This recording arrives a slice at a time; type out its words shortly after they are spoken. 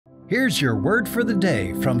Here's your word for the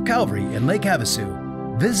day from Calvary in Lake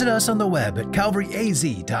Havasu. Visit us on the web at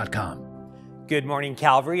calvaryaz.com. Good morning,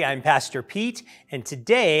 Calvary. I'm Pastor Pete, and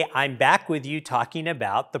today I'm back with you talking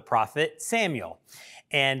about the prophet Samuel.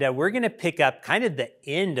 And we're going to pick up kind of the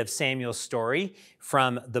end of Samuel's story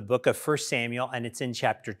from the book of 1 Samuel, and it's in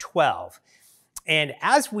chapter 12. And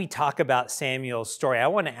as we talk about Samuel's story, I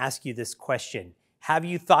want to ask you this question. Have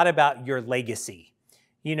you thought about your legacy?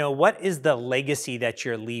 You know, what is the legacy that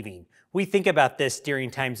you're leaving? We think about this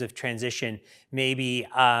during times of transition, maybe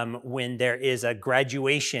when there is a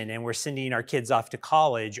graduation and we're sending our kids off to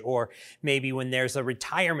college, or maybe when there's a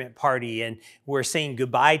retirement party and we're saying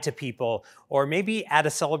goodbye to people, or maybe at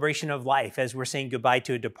a celebration of life as we're saying goodbye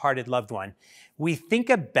to a departed loved one. We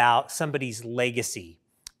think about somebody's legacy,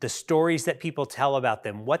 the stories that people tell about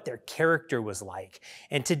them, what their character was like.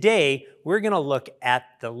 And today, we're going to look at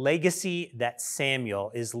the legacy that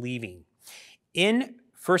Samuel is leaving. In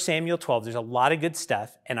 1 Samuel 12, there's a lot of good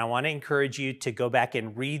stuff, and I want to encourage you to go back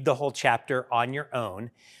and read the whole chapter on your own.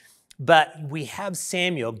 But we have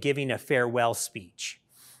Samuel giving a farewell speech.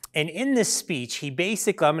 And in this speech, he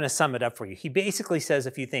basically, I'm going to sum it up for you. He basically says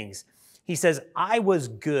a few things. He says, I was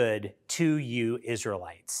good to you,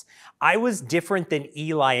 Israelites. I was different than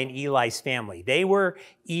Eli and Eli's family. They were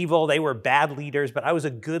evil, they were bad leaders, but I was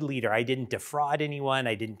a good leader. I didn't defraud anyone,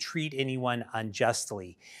 I didn't treat anyone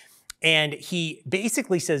unjustly. And he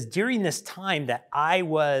basically says, during this time that I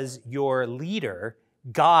was your leader,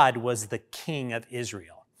 God was the king of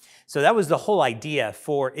Israel. So that was the whole idea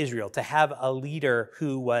for Israel, to have a leader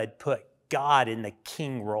who would put God in the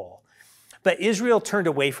king role. But Israel turned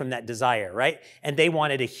away from that desire, right? And they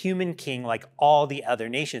wanted a human king like all the other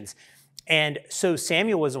nations. And so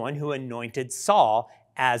Samuel was the one who anointed Saul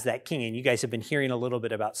as that king. And you guys have been hearing a little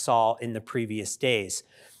bit about Saul in the previous days.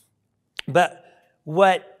 But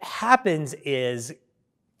what happens is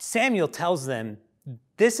Samuel tells them,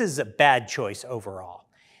 this is a bad choice overall.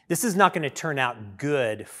 This is not going to turn out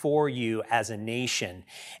good for you as a nation.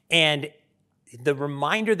 And the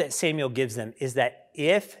reminder that Samuel gives them is that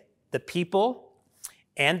if the people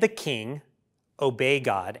and the king obey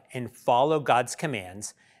God and follow God's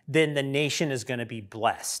commands, then the nation is going to be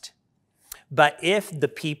blessed. But if the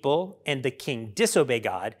people and the king disobey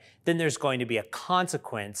God, then there's going to be a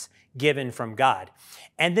consequence given from God.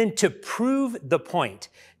 And then to prove the point,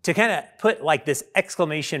 to kind of put like this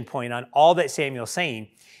exclamation point on all that Samuel's saying,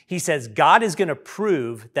 he says, God is going to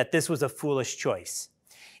prove that this was a foolish choice.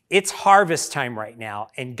 It's harvest time right now,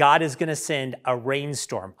 and God is going to send a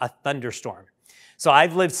rainstorm, a thunderstorm. So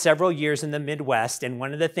I've lived several years in the Midwest, and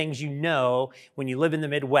one of the things you know when you live in the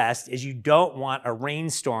Midwest is you don't want a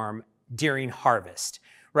rainstorm during harvest,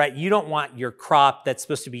 right? You don't want your crop that's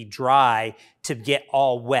supposed to be dry to get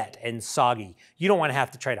all wet and soggy. You don't want to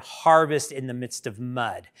have to try to harvest in the midst of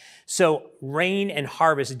mud. So rain and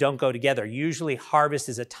harvest don't go together. Usually harvest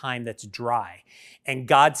is a time that's dry, and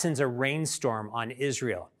God sends a rainstorm on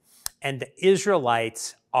Israel. And the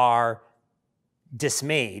Israelites are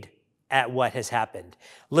dismayed at what has happened.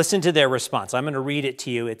 Listen to their response. I'm going to read it to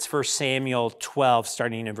you. It's 1 Samuel 12,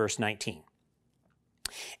 starting in verse 19.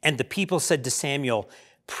 And the people said to Samuel,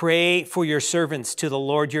 pray for your servants to the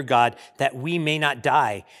Lord your God, that we may not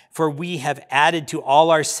die. For we have added to all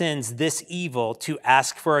our sins this evil to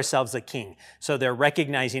ask for ourselves a king. So they're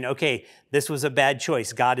recognizing, okay, this was a bad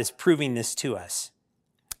choice. God is proving this to us.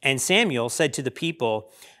 And Samuel said to the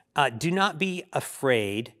people, do not be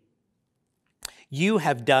afraid. You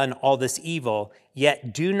have done all this evil,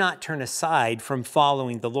 yet do not turn aside from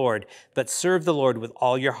following the Lord, but serve the Lord with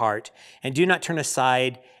all your heart, and do not turn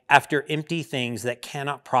aside after empty things that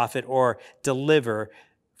cannot profit or deliver,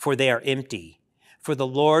 for they are empty. For the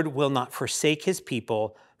Lord will not forsake his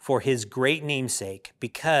people for his great name's sake,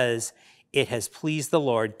 because it has pleased the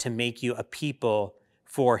Lord to make you a people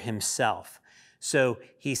for himself. So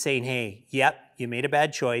he's saying, hey, yep, you made a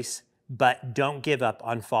bad choice, but don't give up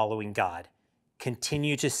on following God.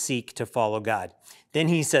 Continue to seek to follow God. Then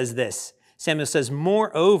he says this, Samuel says,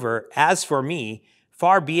 moreover, as for me,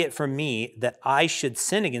 far be it from me that I should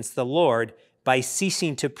sin against the Lord by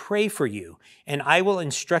ceasing to pray for you, and I will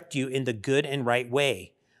instruct you in the good and right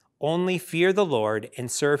way. Only fear the Lord and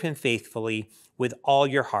serve him faithfully with all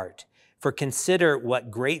your heart. For consider what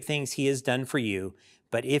great things he has done for you.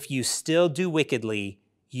 But if you still do wickedly,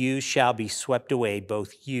 you shall be swept away,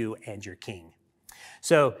 both you and your king.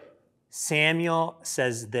 So Samuel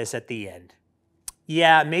says this at the end.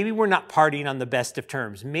 Yeah, maybe we're not partying on the best of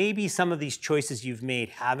terms. Maybe some of these choices you've made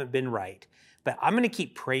haven't been right. But I'm going to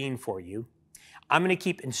keep praying for you. I'm going to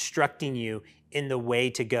keep instructing you in the way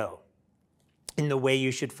to go, in the way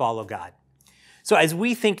you should follow God. So as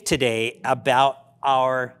we think today about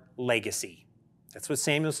our legacy. That's what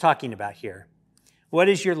Samuel's talking about here. What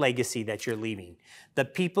is your legacy that you're leaving? The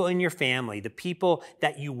people in your family, the people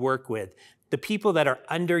that you work with, the people that are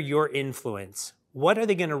under your influence, what are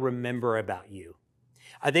they going to remember about you?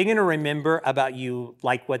 Are they going to remember about you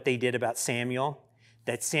like what they did about Samuel?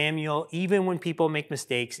 That Samuel, even when people make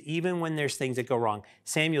mistakes, even when there's things that go wrong,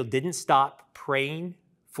 Samuel didn't stop praying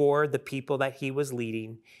for the people that he was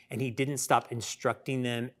leading, and he didn't stop instructing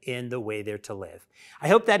them in the way they're to live. I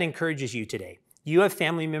hope that encourages you today. You have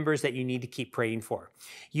family members that you need to keep praying for.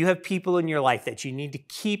 You have people in your life that you need to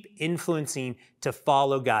keep influencing to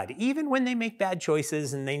follow God. Even when they make bad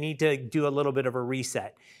choices and they need to do a little bit of a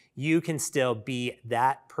reset, you can still be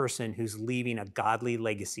that person who's leaving a godly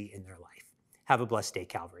legacy in their life. Have a blessed day,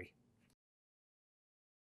 Calvary.